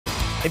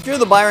If you're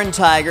the Byron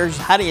Tigers,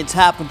 how do you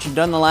tap what you've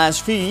done the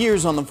last few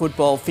years on the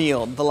football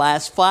field? The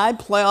last 5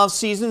 playoff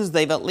seasons,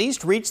 they've at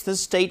least reached the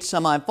state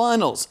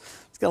semifinals.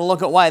 Let's get a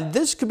look at why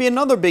this could be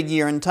another big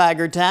year in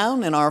Tiger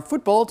Town in our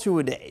football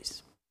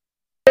two-a-days.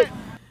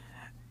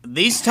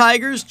 These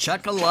Tigers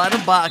check a lot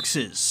of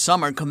boxes.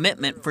 Summer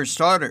commitment for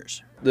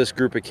starters. This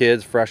group of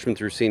kids, freshman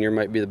through senior,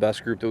 might be the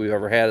best group that we've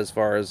ever had as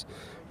far as,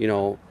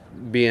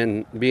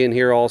 being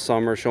here all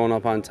summer, showing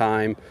up on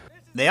time.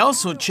 They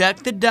also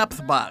check the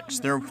depth box.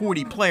 There are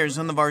 40 players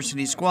on the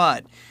varsity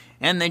squad.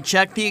 And they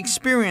check the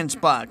experience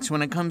box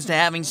when it comes to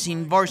having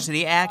seen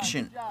varsity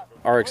action.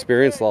 Our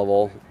experience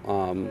level,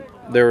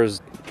 there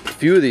was a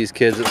few of these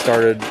kids that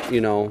started,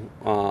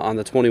 on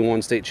the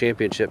 21 state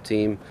championship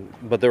team.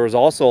 But there was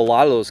also a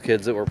lot of those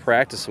kids that were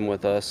practicing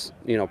with us,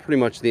 pretty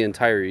much the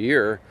entire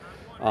year.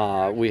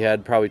 We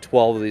had probably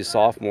 12 of these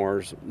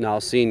sophomores, now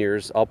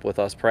seniors, up with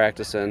us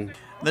practicing.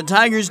 The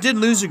Tigers did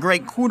lose a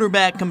great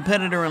quarterback,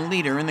 competitor, and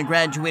leader in the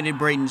graduated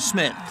Braden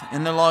Smith,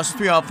 and they lost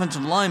 3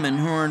 offensive linemen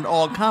who earned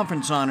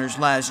all-conference honors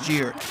last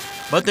year.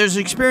 But there's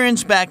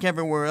experience back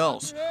everywhere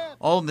else.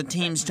 All of the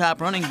team's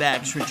top running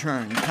backs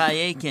returned: Kai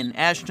Aiken,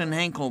 Ashton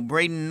Henkel,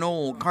 Braden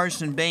Knoll,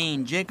 Carson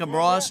Bain, Jacob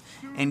Ross,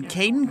 and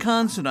Caden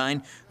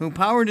Considine, who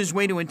powered his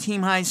way to a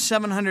team-high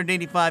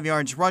 785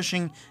 yards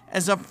rushing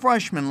as a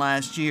freshman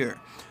last year.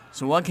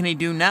 So what can he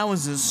do now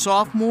as a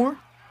sophomore?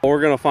 We're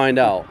going to find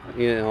out.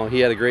 He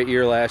had a great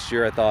year last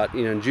year. I thought,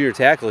 in junior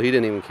tackle, he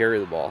didn't even carry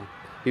the ball.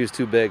 He was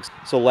too big.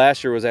 So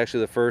last year was actually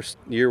the first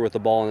year with the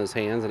ball in his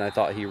hands, and I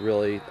thought he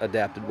really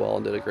adapted well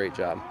and did a great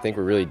job. I think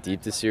we're really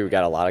deep this year. We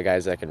got a lot of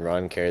guys that can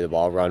run, carry the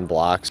ball, run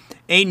blocks.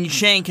 Aiden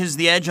Shank has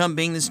the edge on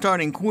being the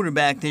starting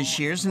quarterback this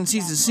year since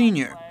he's a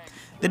senior.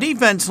 The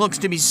defense looks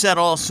to be set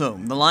also.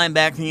 The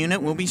linebacker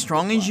unit will be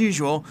strong as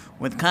usual,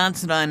 with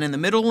Considine in the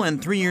middle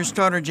and 3-year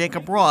starter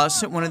Jacob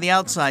Ross at one of the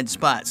outside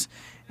spots.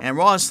 And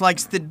Ross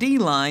likes the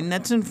D-line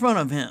that's in front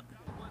of him.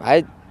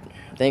 I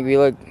think we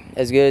look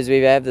as good as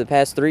we've had the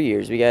past 3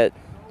 years. We got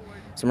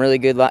some really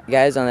good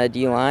guys on that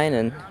D-line,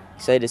 and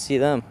excited to see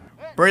them.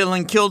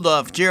 Braylon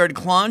Kilduff, Jared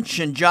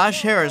Clonch, and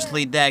Josh Harris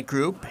lead that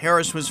group.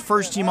 Harris was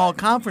first-team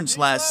all-conference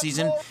last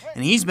season,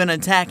 and he's been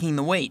attacking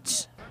the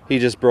weights. He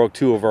just broke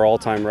 2 of our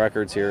all-time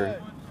records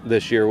here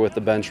this year with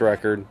the bench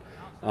record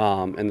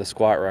and the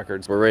squat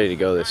records. We're ready to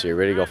go this year,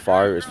 ready to go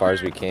as far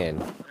as we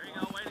can.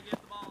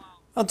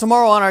 Well,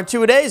 tomorrow on our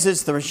two-a-days,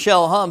 it's the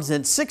Rochelle Hubs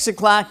at 6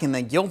 o'clock and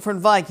the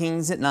Guilford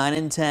Vikings at 9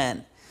 and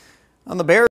 10. On the Bears.